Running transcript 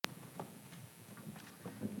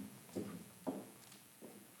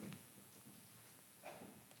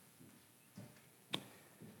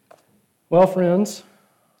Well, friends,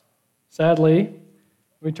 sadly,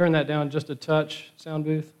 let me turn that down just a touch, sound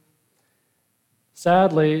booth.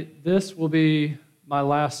 Sadly, this will be my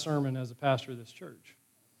last sermon as a pastor of this church.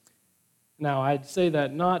 Now, I'd say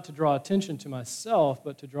that not to draw attention to myself,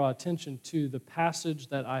 but to draw attention to the passage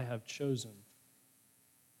that I have chosen.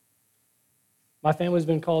 My family's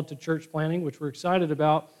been called to church planting, which we're excited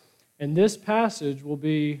about, and this passage will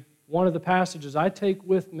be one of the passages I take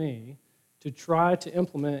with me to try to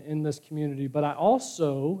implement in this community. But I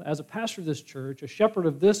also, as a pastor of this church, a shepherd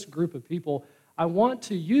of this group of people, I want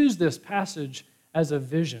to use this passage as a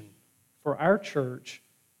vision for our church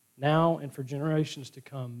now and for generations to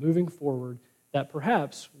come, moving forward, that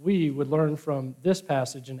perhaps we would learn from this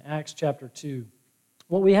passage in Acts chapter 2.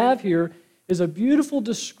 What we have here is a beautiful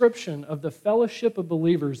description of the fellowship of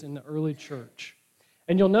believers in the early church.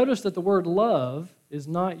 And you'll notice that the word love is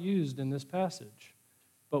not used in this passage.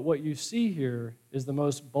 But what you see here is the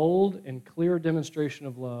most bold and clear demonstration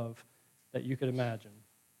of love that you could imagine.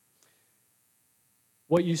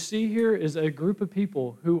 What you see here is a group of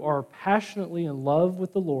people who are passionately in love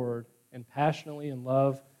with the Lord and passionately in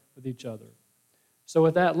love with each other. So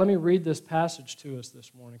with that, let me read this passage to us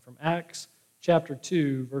this morning from Acts chapter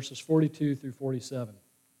 2, verses 42 through 47.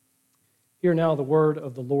 Hear now the word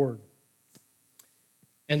of the Lord.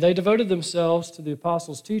 And they devoted themselves to the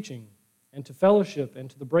apostles' teaching, and to fellowship, and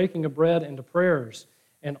to the breaking of bread, and to prayers,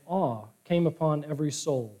 and awe came upon every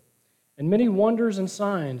soul. And many wonders and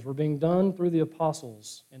signs were being done through the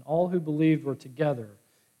apostles, and all who believed were together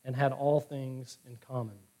and had all things in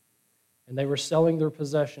common. And they were selling their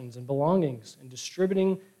possessions and belongings and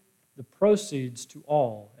distributing the proceeds to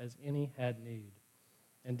all as any had need.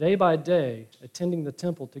 And day by day, attending the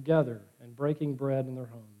temple together and breaking bread in their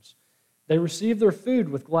homes, they received their food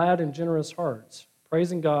with glad and generous hearts,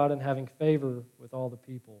 praising God and having favor with all the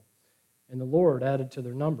people. And the Lord added to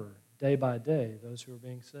their number, day by day, those who were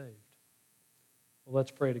being saved. Well, let's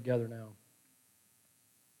pray together now.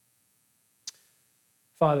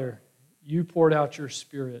 Father, you poured out your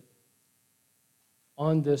Spirit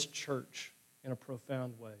on this church in a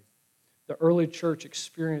profound way. The early church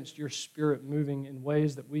experienced your Spirit moving in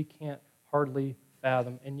ways that we can't hardly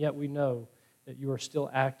fathom, and yet we know that you are still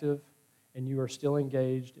active and you are still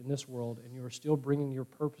engaged in this world, and you are still bringing your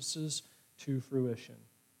purposes to fruition.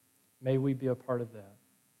 May we be a part of that.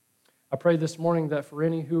 I pray this morning that for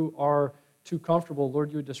any who are too comfortable,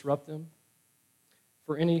 Lord, you would disrupt them.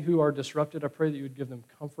 For any who are disrupted, I pray that you would give them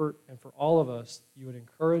comfort, and for all of us, you would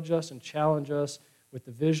encourage us and challenge us with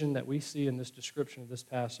the vision that we see in this description of this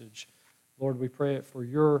passage. Lord, we pray it for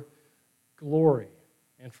your glory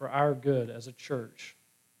and for our good as a church.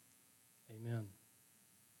 Amen.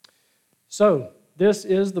 So, this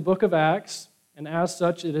is the book of Acts, and as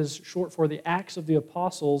such, it is short for the Acts of the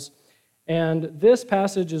Apostles. And this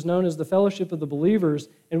passage is known as the fellowship of the believers.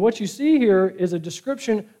 And what you see here is a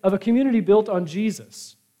description of a community built on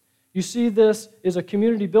Jesus. You see this is a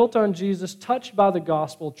community built on Jesus, touched by the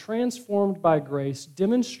gospel, transformed by grace,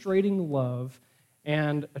 demonstrating love,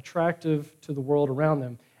 and attractive to the world around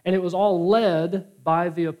them. And it was all led by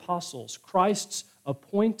the apostles, Christ's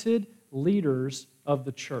appointed leaders of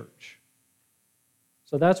the church.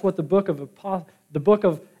 So that's what the book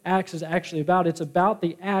of Acts is actually about. It's about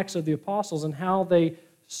the Acts of the apostles and how they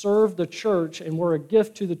served the church and were a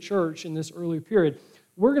gift to the church in this early period.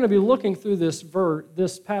 We're going to be looking through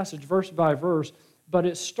this passage verse by verse, but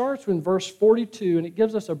it starts in verse 42, and it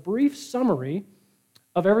gives us a brief summary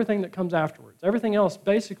of everything that comes afterwards. Everything else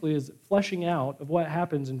basically is fleshing out of what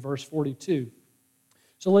happens in verse 42.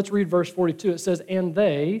 So let's read verse 42. It says, "And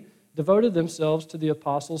they devoted themselves to the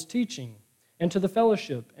apostles' teaching, and to the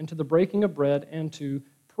fellowship, and to the breaking of bread, and to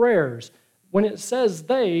prayers." When it says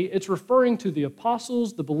they, it's referring to the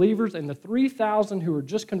apostles, the believers, and the 3,000 who were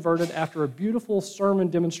just converted after a beautiful sermon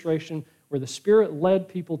demonstration where the Spirit led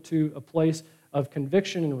people to a place of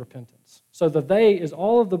conviction and repentance. So the they is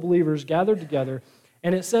all of the believers gathered together,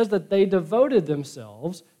 and it says that they devoted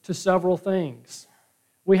themselves to several things.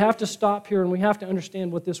 We have to stop here and we have to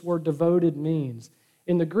understand what this word devoted means.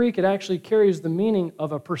 In the Greek, it actually carries the meaning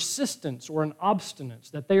of a persistence or an obstinance,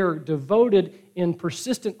 that they are devoted in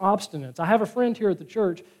persistent obstinance. I have a friend here at the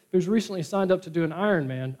church who's recently signed up to do an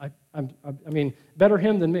Ironman. I mean, better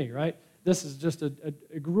him than me, right? This is just a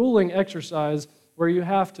grueling exercise where you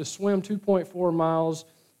have to swim 2.4 miles,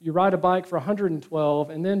 you ride a bike for 112,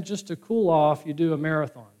 and then just to cool off, you do a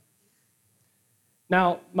marathon.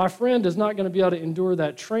 Now, my friend is not going to be able to endure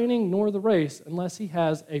that training nor the race unless he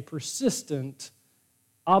has a persistent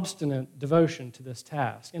obstinate devotion to this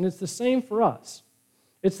task. And it's the same for us.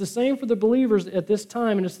 It's the same for the believers at this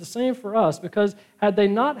time, and it's the same for us, because had they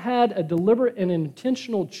not had a deliberate and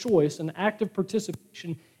intentional choice and active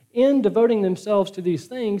participation in devoting themselves to these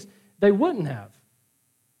things, they wouldn't have.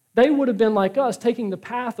 They would have been like us, taking the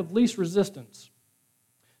path of least resistance.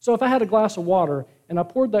 So if I had a glass of water and I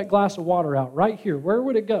poured that glass of water out right here, where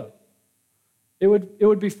would it go? It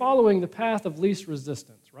would be following the path of least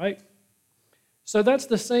resistance, right? So that's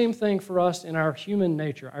the same thing for us in our human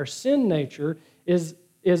nature. Our sin nature is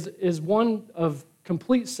one of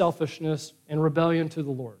complete selfishness and rebellion to the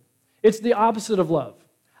Lord. It's the opposite of love.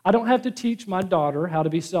 I don't have to teach my daughter how to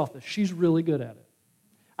be selfish. She's really good at it.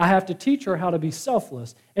 I have to teach her how to be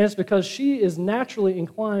selfless, and it's because she is naturally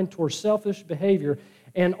inclined towards selfish behavior,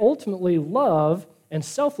 and ultimately love and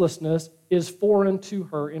selflessness is foreign to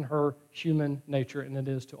her in her human nature, and it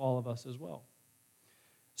is to all of us as well.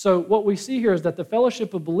 So what we see here is that the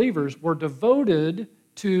fellowship of believers were devoted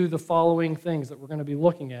to the following things that we're going to be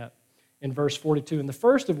looking at in verse 42, and the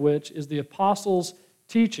first of which is the apostles'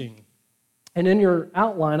 teaching. And in your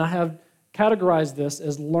outline, I have categorized this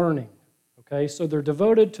as learning. Okay, so they're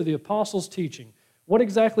devoted to the apostles' teaching. What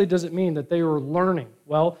exactly does it mean that they were learning?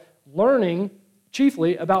 Well, learning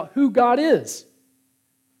chiefly about who God is.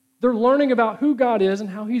 They're learning about who God is and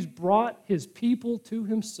how He's brought His people to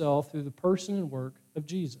Himself through the person and work of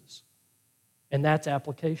Jesus. And that's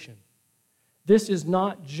application. This is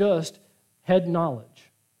not just head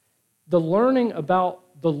knowledge. The learning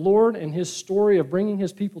about the Lord and His story of bringing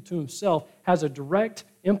His people to Himself has a direct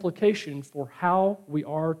implication for how we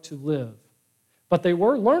are to live. But they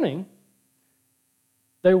were learning.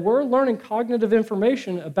 They were learning cognitive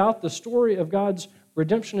information about the story of God's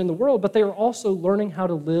redemption in the world, but they are also learning how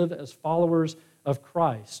to live as followers of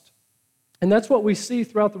Christ. And that's what we see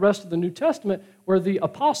throughout the rest of the New Testament, where the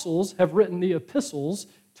apostles have written the epistles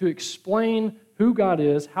to explain who God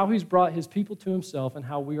is, how He's brought His people to Himself, and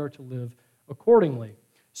how we are to live accordingly.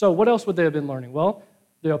 So what else would they have been learning? Well,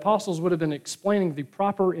 the apostles would have been explaining the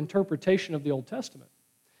proper interpretation of the Old Testament.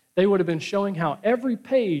 They would have been showing how every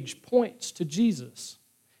page points to Jesus,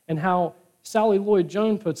 and how Sally Lloyd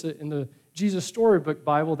Jones puts it in the Jesus Storybook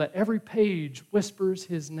Bible, that every page whispers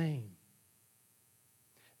His name.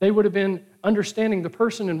 They would have been understanding the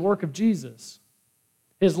person and work of Jesus,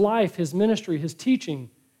 His life, His ministry, His teaching,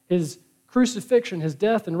 His crucifixion, His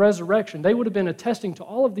death and resurrection. They would have been attesting to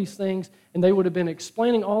all of these things, and they would have been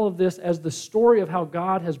explaining all of this as the story of how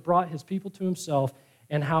God has brought His people to Himself,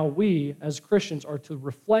 and how we, as Christians, are to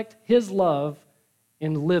reflect His love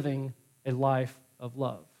in living a life of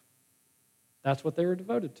love. That's what they were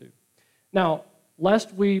devoted to. Now,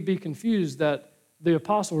 lest we be confused that the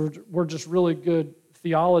apostles were just really good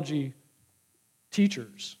theology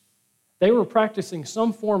teachers, they were practicing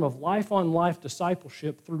some form of life-on-life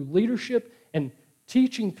discipleship through leadership and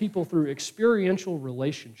teaching people through experiential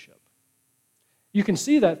relationship. You can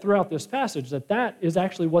see that throughout this passage, that is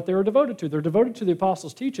actually what they were devoted to. They're devoted to the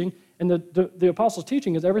apostles' teaching, and the apostles'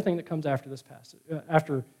 teaching is everything that comes after this passage,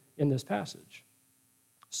 in this passage.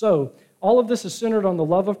 So, all of this is centered on the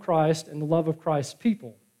love of Christ and the love of Christ's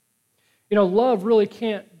people. You know, love really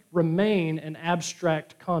can't remain an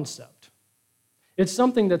abstract concept. It's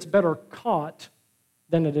something that's better caught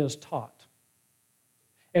than it is taught.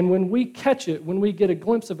 And when we catch it, when we get a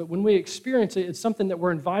glimpse of it, when we experience it, it's something that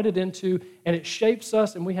we're invited into, and it shapes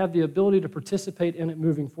us, and we have the ability to participate in it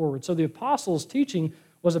moving forward. So the apostles' teaching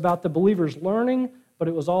was about the believers learning, but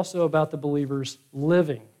it was also about the believers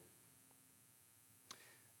living.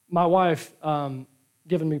 My wife,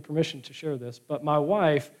 given me permission to share this, but my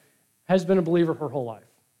wife has been a believer her whole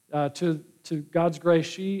life. To God's grace,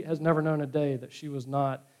 she has never known a day that she was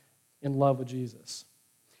not in love with Jesus.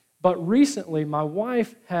 But recently, my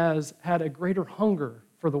wife has had a greater hunger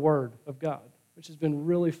for the Word of God, which has been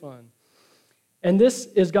really fun. And this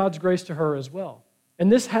is God's grace to her as well.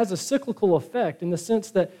 And this has a cyclical effect in the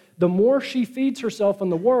sense that the more she feeds herself on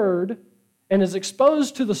the Word and is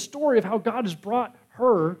exposed to the story of how God has brought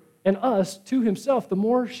her and us to Himself, the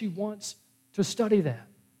more she wants to study that.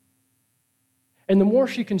 And the more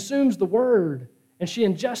she consumes the Word and she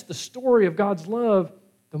ingests the story of God's love,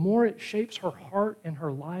 the more it shapes her heart and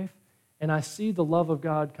her life, and I see the love of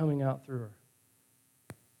God coming out through her.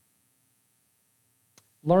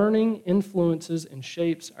 Learning influences and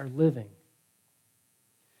shapes our living.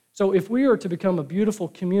 So if we are to become a beautiful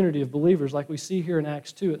community of believers like we see here in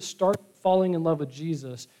Acts 2, it starts falling in love with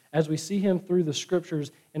Jesus as we see Him through the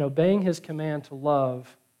Scriptures and obeying His command to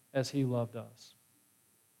love as He loved us.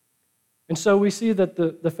 And so we see that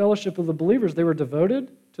the fellowship of the believers, they were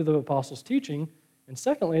devoted to the apostles' teaching, and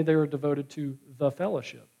secondly, they were devoted to the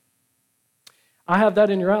fellowship. I have that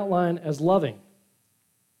in your outline as loving.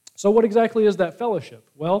 So what exactly is that fellowship?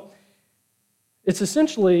 Well, it's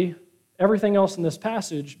essentially everything else in this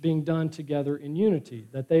passage being done together in unity,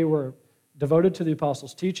 that they were devoted to the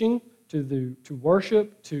apostles' teaching, to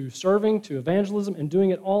worship, to serving, to evangelism, and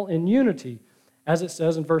doing it all in unity, as it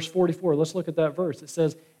says in verse 44. Let's look at that verse. It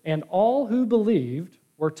says, "And all who believed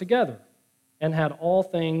were together and had all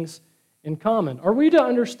things in common." Are we to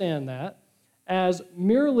understand that as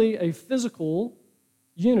merely a physical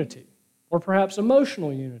unity, or perhaps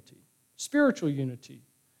emotional unity, spiritual unity,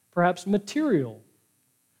 perhaps material?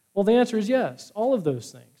 Well, the answer is yes, all of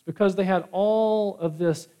those things, because they had all of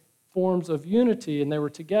this forms of unity, and they were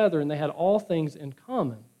together, and they had all things in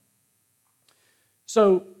common.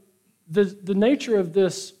 So the nature of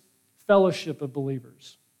this fellowship of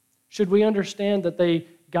believers, should we understand that they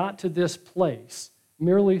got to this place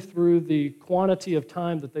merely through the quantity of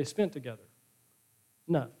time that they spent together?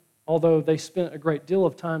 No, although they spent a great deal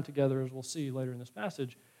of time together, as we'll see later in this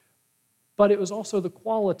passage, but it was also the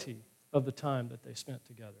quality of the time that they spent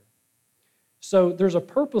together. So there's a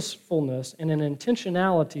purposefulness and an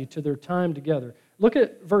intentionality to their time together. Look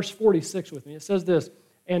at verse 46 with me. It says this,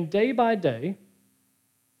 "And day by day,"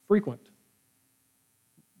 frequent.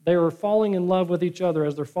 They were falling in love with each other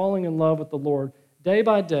as they're falling in love with the Lord, day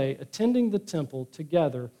by day, attending the temple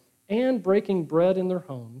together and breaking bread in their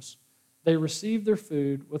homes, they received their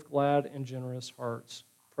food with glad and generous hearts,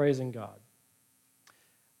 praising God.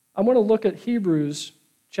 I want to look at Hebrews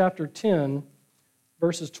chapter 10,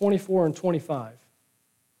 verses 24 and 25.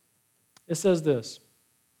 It says this,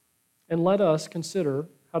 "And let us consider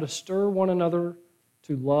how to stir one another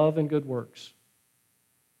to love and good works,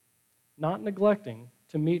 not neglecting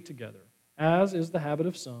to meet together, as is the habit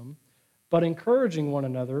of some, but encouraging one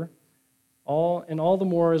another, all the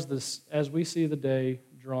more as we see the day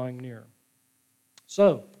drawing near."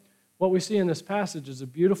 So, what we see in this passage is a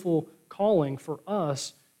beautiful calling for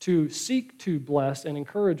us to seek to bless and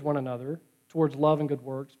encourage one another towards love and good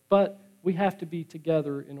works, but we have to be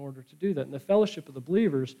together in order to do that. In the fellowship of the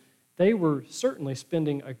believers, they were certainly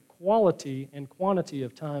spending a quality and quantity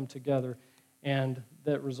of time together, and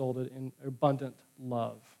that resulted in abundant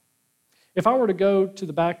love. If I were to go to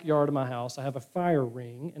the backyard of my house, I have a fire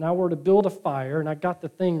ring, and I were to build a fire, and I got the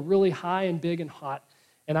thing really high and big and hot,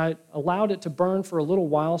 and I allowed it to burn for a little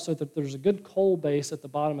while so that there's a good coal base at the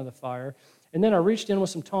bottom of the fire, and then I reached in with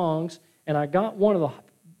some tongs, and I got one of the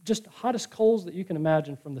just hottest coals that you can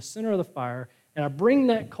imagine from the center of the fire, and I bring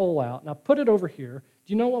that coal out, and I put it over here.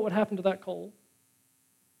 Do you know what would happen to that coal?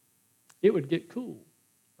 It would get cool,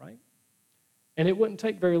 right? And it wouldn't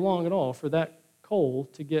take very long at all for that coal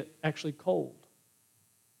to get actually cold.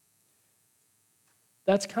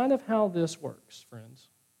 That's kind of how this works, friends.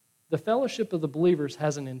 The fellowship of the believers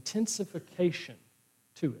has an intensification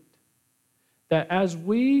to it. That as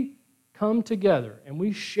we come together and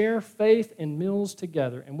we share faith and meals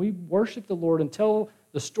together and we worship the Lord and tell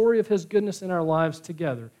the story of His goodness in our lives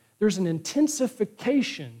together, there's an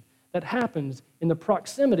intensification that happens in the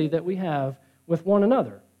proximity that we have with one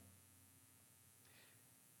another.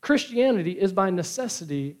 Christianity is by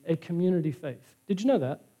necessity a community faith. Did you know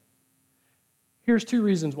that? Here's two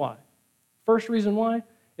reasons why. First reason why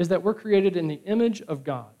is that we're created in the image of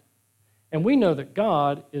God. And we know that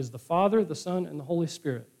God is the Father, the Son, and the Holy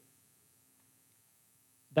Spirit.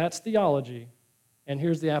 That's theology, and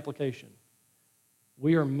here's the application.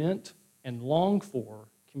 We are meant and long for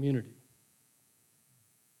community.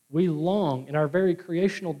 We long in our very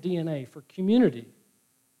creational DNA for community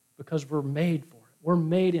because we're made for it. We're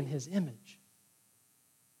made in His image.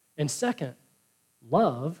 And second,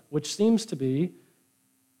 love, which seems to be,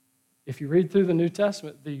 if you read through the New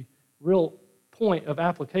Testament, the real point of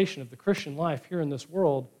application of the Christian life here in this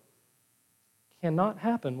world, cannot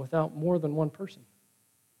happen without more than one person.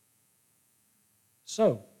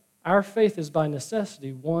 So, our faith is by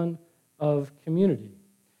necessity one of community.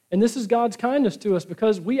 And this is God's kindness to us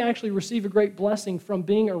because we actually receive a great blessing from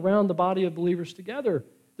being around the body of believers together.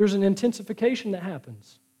 There's an intensification that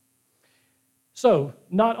happens. So,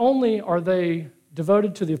 not only are they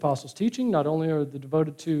devoted to the apostles' teaching, not only are they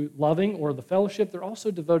devoted to loving or the fellowship, they're also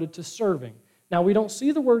devoted to serving. Now, we don't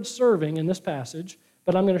see the word serving in this passage,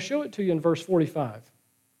 but I'm going to show it to you in verse 45.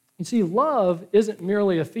 You see, love isn't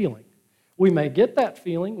merely a feeling. We may get that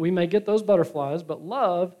feeling, we may get those butterflies, but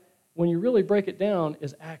love, when you really break it down,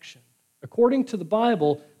 is action. According to the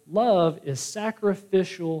Bible, love is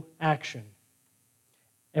sacrificial action.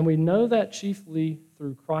 And we know that chiefly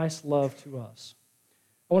through Christ's love to us.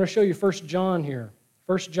 I want to show you 1 John here.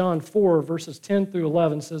 1 John 4, verses 10 through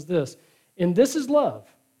 11 says this, "And this is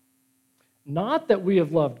love, not that we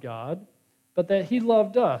have loved God, but that He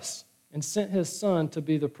loved us and sent His Son to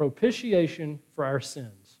be the propitiation for our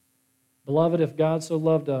sins." Beloved, if God so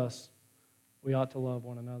loved us, we ought to love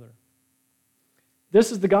one another.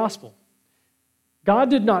 This is the gospel. God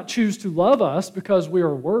did not choose to love us because we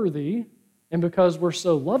are worthy and because we're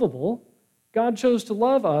so lovable. God chose to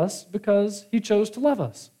love us because He chose to love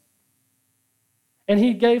us. And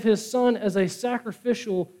He gave His Son as a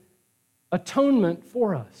sacrificial atonement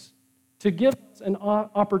for us, to give us an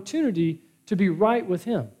opportunity to be right with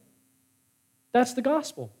Him. That's the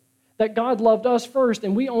gospel. That God loved us first,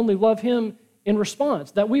 and we only love Him in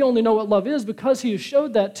response. That we only know what love is because He has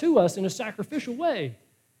showed that to us in a sacrificial way.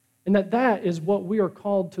 And that is what we are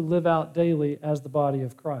called to live out daily as the body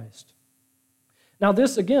of Christ. Now,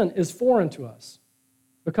 this, again, is foreign to us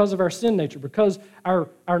because of our sin nature, because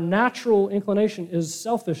our natural inclination is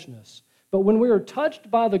selfishness. But when we are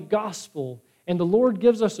touched by the gospel and the Lord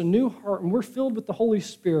gives us a new heart and we're filled with the Holy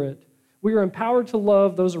Spirit, we are empowered to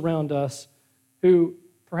love those around us who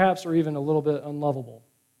perhaps are even a little bit unlovable.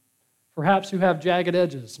 Perhaps who have jagged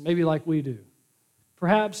edges, maybe like we do.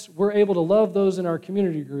 Perhaps we're able to love those in our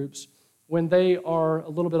community groups when they are a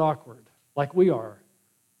little bit awkward, like we are,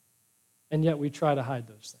 and yet we try to hide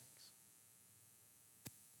those things.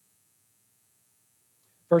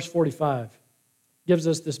 Verse 45 gives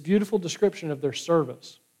us this beautiful description of their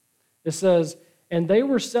service. It says, "And they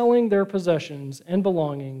were selling their possessions and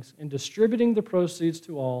belongings and distributing the proceeds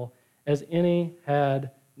to all as any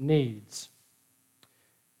had needs."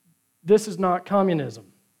 This is not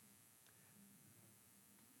communism.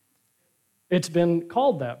 It's been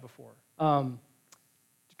called that before.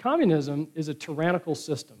 Communism is a tyrannical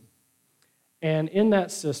system. And in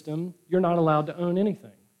that system, you're not allowed to own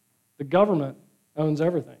anything. The government owns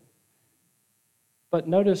everything. But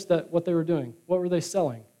notice that what they were doing, what were they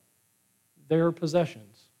selling? Their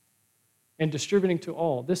possessions and distributing to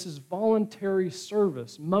all. This is voluntary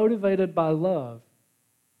service, motivated by love.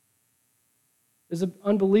 It's an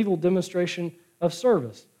unbelievable demonstration of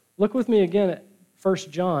service. Look with me again at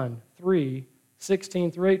 1 John 3,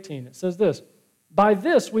 16 through 18. It says this, "By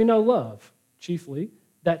this we know love, chiefly,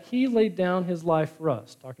 that He laid down His life for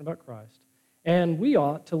us," talking about Christ, "and we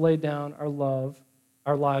ought to lay down our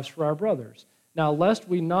lives for our brothers." Now, lest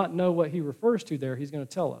we not know what he refers to there, he's going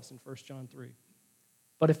to tell us in 1 John 3.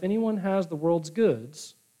 "But if anyone has the world's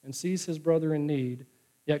goods and sees his brother in need,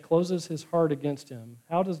 yet closes his heart against him,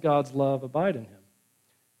 how does God's love abide in him?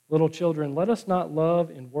 Little children, let us not love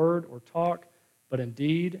in word or talk, but in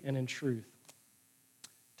deed and in truth."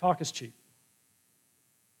 Talk is cheap.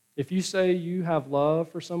 If you say you have love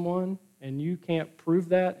for someone and you can't prove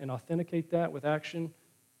that and authenticate that with action,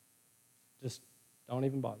 just don't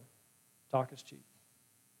even bother. Talk is cheap.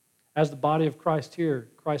 As the body of Christ here,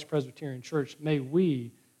 Christ Presbyterian Church, may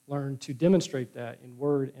we learn to demonstrate that in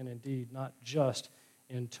word and in deed, not just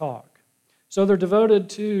in talk. So they're devoted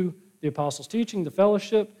to the apostles' teaching, the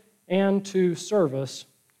fellowship, and to service.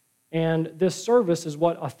 And this service is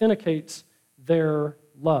what authenticates their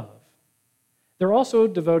love. They're also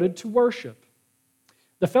devoted to worship.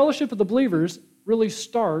 The fellowship of the believers really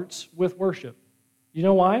starts with worship. You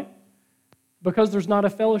know why? Because there's not a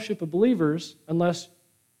fellowship of believers unless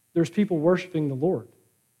there's people worshiping the Lord. Do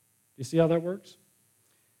you see how that works?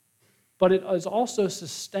 But it is also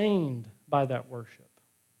sustained by that worship.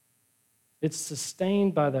 It's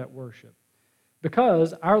sustained by that worship.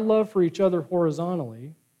 Because our love for each other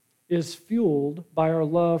horizontally is fueled by our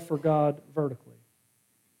love for God vertically.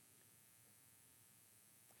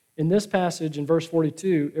 In this passage, in verse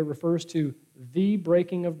 42, it refers to the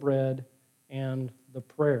breaking of bread and the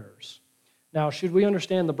prayers. Now, should we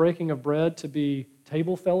understand the breaking of bread to be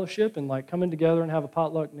table fellowship and like coming together and have a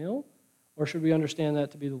potluck meal? Or should we understand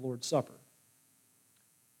that to be the Lord's Supper?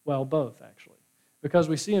 Well, both, actually. Because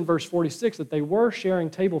we see in verse 46 that they were sharing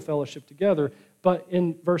table fellowship together, but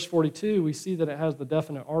in verse 42, we see that it has the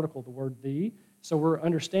definite article, the word "the." So we're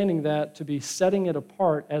understanding that to be setting it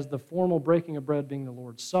apart as the formal breaking of bread being the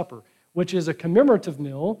Lord's Supper, which is a commemorative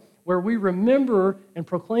meal where we remember and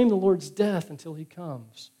proclaim the Lord's death until He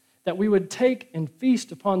comes. That we would take and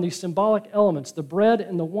feast upon these symbolic elements, the bread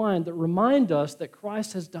and the wine, that remind us that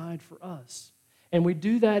Christ has died for us. And we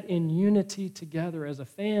do that in unity together as a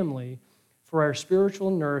family for our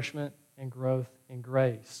spiritual nourishment and growth in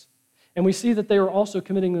grace. And we see that they are also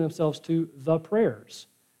committing themselves to the prayers.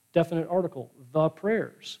 Definite article, the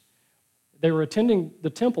prayers. They were attending the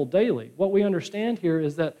temple daily. What we understand here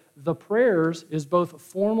is that the prayers is both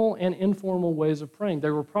formal and informal ways of praying.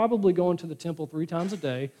 They were probably going to the temple 3 times a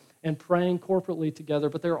day and praying corporately together,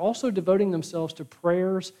 but they're also devoting themselves to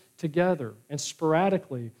prayers together and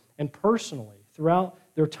sporadically and personally throughout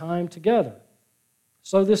their time together.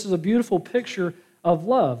 So this is a beautiful picture of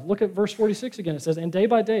love. Look at verse 46 again. It says, "And day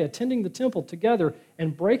by day, attending the temple together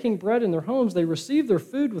and breaking bread in their homes, they received their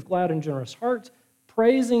food with glad and generous hearts,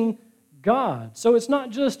 praising God." So it's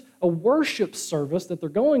not just a worship service that they're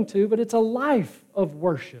going to, but it's a life of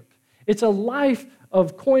worship. It's a life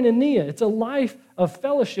of koinonia. It's a life of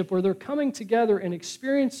fellowship where they're coming together and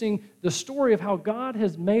experiencing the story of how God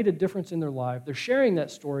has made a difference in their life. They're sharing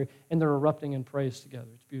that story, and they're erupting in praise together.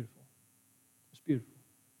 It's beautiful. It's beautiful.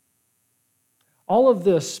 All of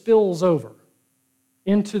this spills over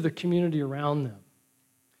into the community around them.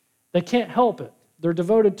 They can't help it. They're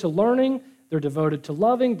devoted to learning. They're devoted to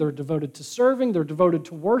loving. They're devoted to serving. They're devoted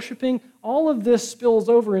to worshiping. All of this spills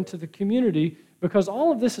over into the community because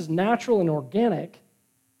all of this is natural and organic,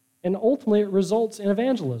 and ultimately it results in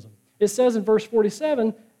evangelism. It says in verse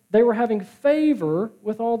 47, they were having favor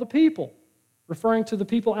with all the people, referring to the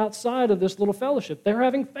people outside of this little fellowship. They're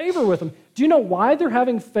having favor with them. Do you know why they're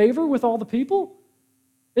having favor with all the people?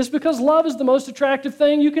 It's because love is the most attractive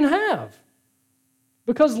thing you can have.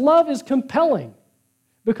 Because love is compelling.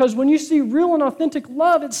 Because when you see real and authentic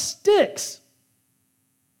love, it sticks.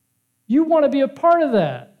 You want to be a part of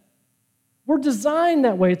that. We're designed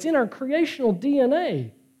that way. It's in our creational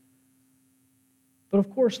DNA. But of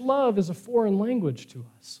course, love is a foreign language to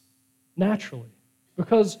us, naturally,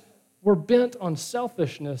 because we're bent on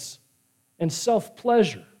selfishness and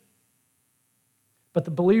self-pleasure. But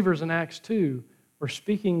the believers in Acts 2 were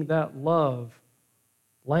speaking that love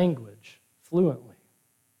language fluently.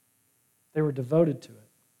 They were devoted to it.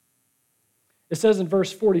 It says in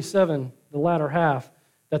verse 47, the latter half,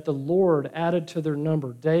 that the Lord added to their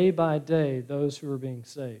number day by day those who were being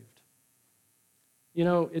saved. You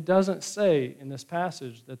know, it doesn't say in this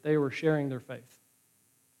passage that they were sharing their faith.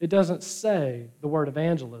 It doesn't say the word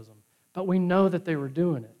evangelism, but we know that they were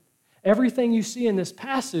doing it. Everything you see in this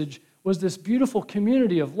passage was this beautiful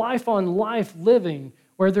community of life-on-life living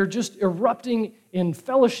where they're just erupting in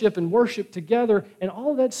fellowship and worship together, and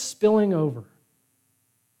all of that's spilling over.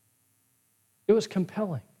 It was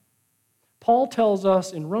compelling. Paul tells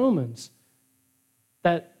us in Romans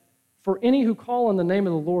that for any who call on the name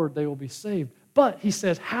of the Lord, they will be saved. But he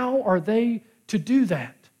says, how are they to do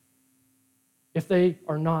that if they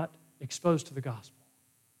are not exposed to the gospel?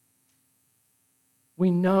 We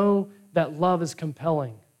know that love is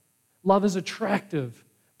compelling. Love is attractive.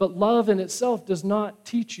 But love in itself does not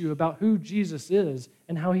teach you about who Jesus is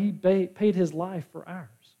and how he paid his life for ours.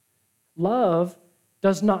 Love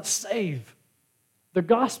does not save. The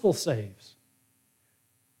gospel saves.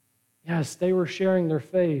 Yes, they were sharing their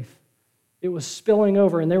faith. It was spilling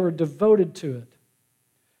over, and they were devoted to it.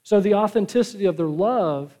 So the authenticity of their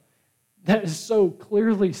love that is so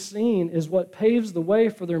clearly seen is what paves the way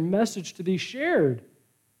for their message to be shared.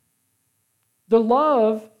 The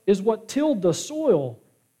love is what tilled the soil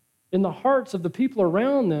in the hearts of the people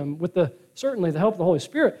around them with certainly the help of the Holy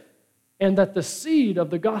Spirit, and that the seed of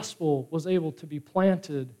the gospel was able to be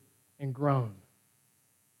planted and grown.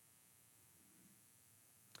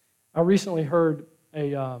 I recently heard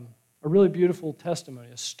a really beautiful testimony,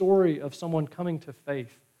 a story of someone coming to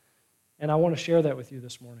faith, and I want to share that with you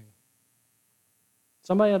this morning.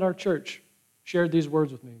 Somebody at our church shared these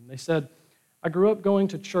words with me. They said, I grew up going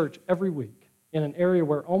to church every week in an area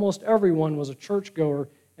where almost everyone was a churchgoer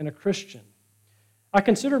and a Christian. I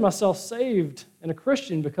considered myself saved and a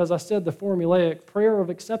Christian because I said the formulaic prayer of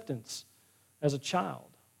acceptance as a child.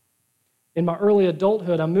 In my early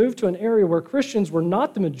adulthood, I moved to an area where Christians were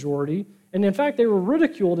not the majority, and in fact, they were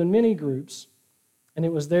ridiculed in many groups. And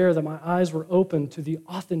it was there that my eyes were opened to the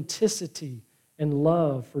authenticity and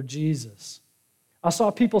love for Jesus. I saw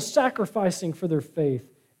people sacrificing for their faith,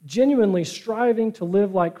 genuinely striving to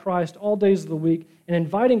live like Christ all days of the week, and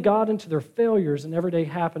inviting God into their failures and everyday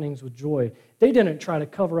happenings with joy. They didn't try to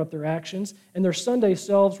cover up their actions, and their Sunday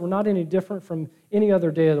selves were not any different from any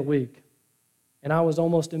other day of the week. And I was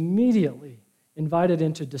almost immediately invited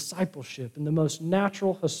into discipleship in the most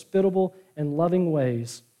natural, hospitable, and loving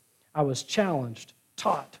ways. I was challenged,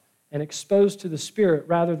 taught, and exposed to the Spirit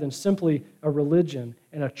rather than simply a religion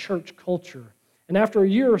and a church culture. And after a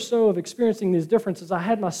year or so of experiencing these differences, I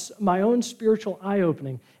had my own spiritual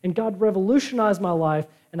eye-opening, and God revolutionized my life,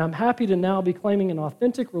 and I'm happy to now be claiming an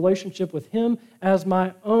authentic relationship with Him as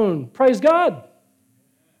my own. Praise God!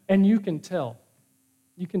 And you can tell.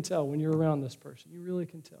 You can tell when you're around this person. You really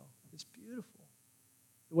can tell. It's beautiful,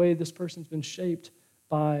 the way this person's been shaped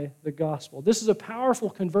by the gospel. This is a powerful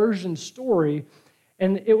conversion story,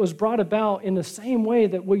 and it was brought about in the same way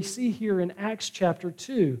that we see here in Acts chapter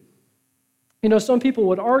 2. You know, some people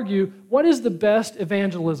would argue, what is the best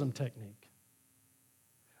evangelism technique?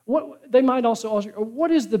 They might also ask,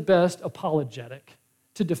 what is the best apologetic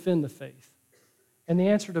to defend the faith? And the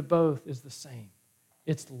answer to both is the same.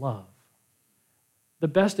 It's love. The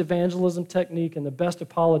best evangelism technique and the best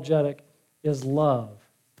apologetic is love.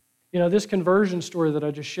 You know, this conversion story that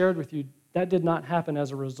I just shared with you, that did not happen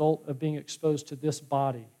as a result of being exposed to this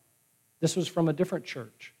body. This was from a different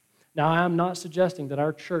church. Now, I am not suggesting that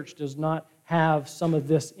our church does not have some of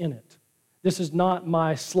this in it. This is not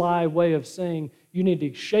my sly way of saying you need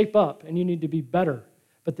to shape up and you need to be better.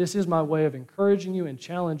 But this is my way of encouraging you and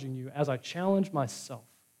challenging you as I challenge myself.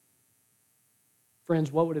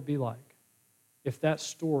 Friends, what would it be like if that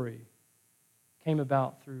story came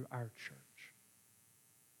about through our church?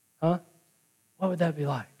 Huh? What would that be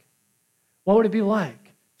like? What would it be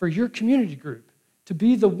like for your community group to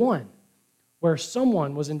be the one where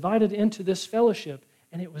someone was invited into this fellowship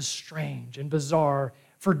and it was strange and bizarre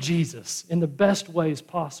for Jesus in the best ways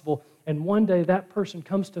possible, and one day that person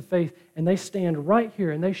comes to faith and they stand right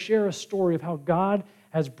here and they share a story of how God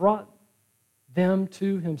has brought them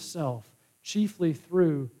to himself, chiefly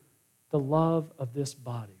through the love of this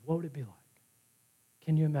body? What would it be like?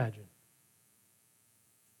 Can you imagine?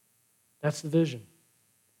 That's the vision.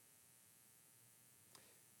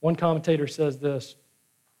 One commentator says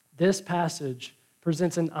this passage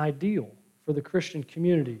presents an ideal for the Christian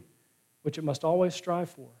community, which it must always strive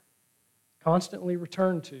for, constantly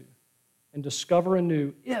return to, and discover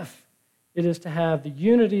anew if it is to have the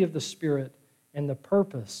unity of the Spirit and the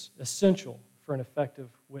purpose essential for an effective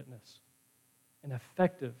witness. An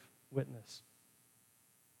effective witness.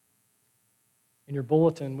 In your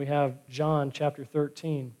bulletin, we have John chapter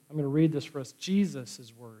 13. I'm going to read this for us.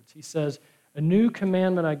 Jesus' words. He says, "A new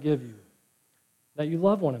commandment I give you, that you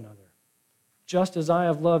love one another. Just as I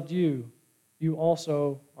have loved you, you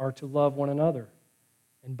also are to love one another.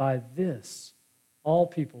 And by this, all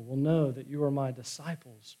people will know that you are my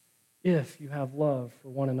disciples, if you have love for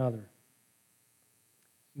one another."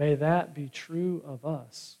 May that be true of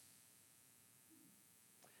us.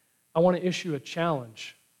 I want to issue a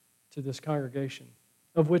challenge to this congregation,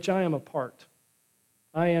 of which I am a part.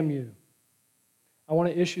 I am you. I want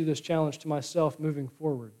to issue this challenge to myself moving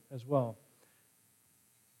forward as well.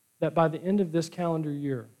 That by the end of this calendar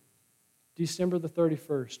year, December the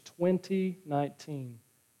 31st, 2019,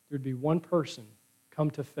 there'd be one person come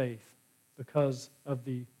to faith because of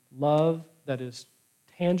the love that is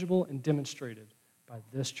tangible and demonstrated by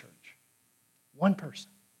this church. One person.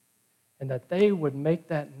 And that they would make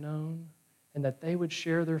that known and that they would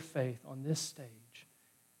share their faith on this stage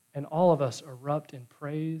and all of us erupt in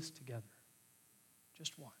praise together.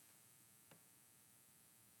 Just one.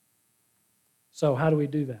 So how do we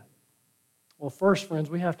do that? Well, first, friends,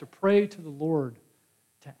 we have to pray to the Lord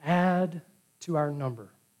to add to our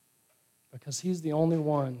number because he's the only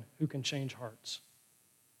one who can change hearts.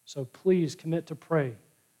 So please commit to pray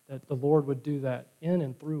that the Lord would do that in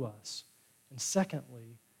and through us. And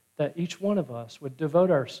secondly, that each one of us would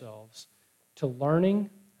devote ourselves to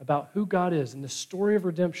learning about who God is in the story of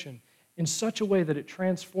redemption in such a way that it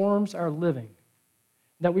transforms our living.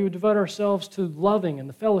 That we would devote ourselves to loving and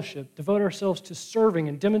the fellowship, devote ourselves to serving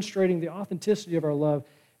and demonstrating the authenticity of our love,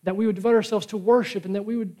 that we would devote ourselves to worship, and that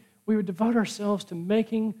we would devote ourselves to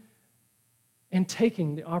making and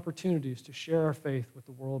taking the opportunities to share our faith with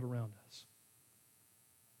the world around us.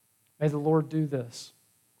 May the Lord do this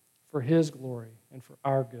for his glory and for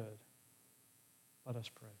our good. Let us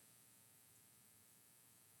pray.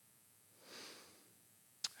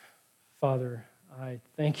 Father, I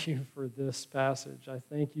thank you for this passage. I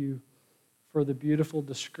thank you for the beautiful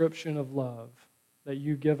description of love that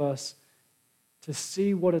you give us to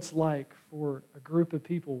see what it's like for a group of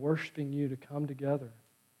people worshiping you to come together,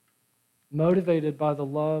 motivated by the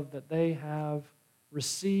love that they have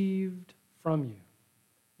received from you,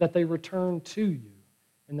 that they return to you,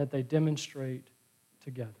 and that they demonstrate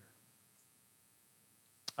together.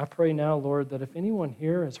 I pray now, Lord, that if anyone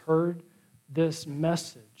here has heard this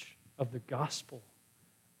message of the gospel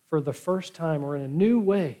for the first time or in a new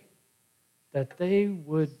way, that they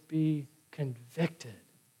would be convicted,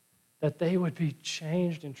 that they would be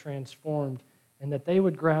changed and transformed, and that they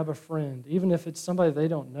would grab a friend, even if it's somebody they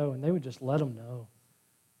don't know, and they would just let them know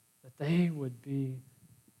that they would be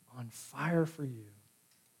on fire for you.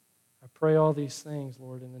 I pray all these things,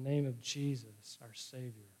 Lord, in the name of Jesus, our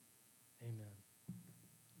Savior. Amen.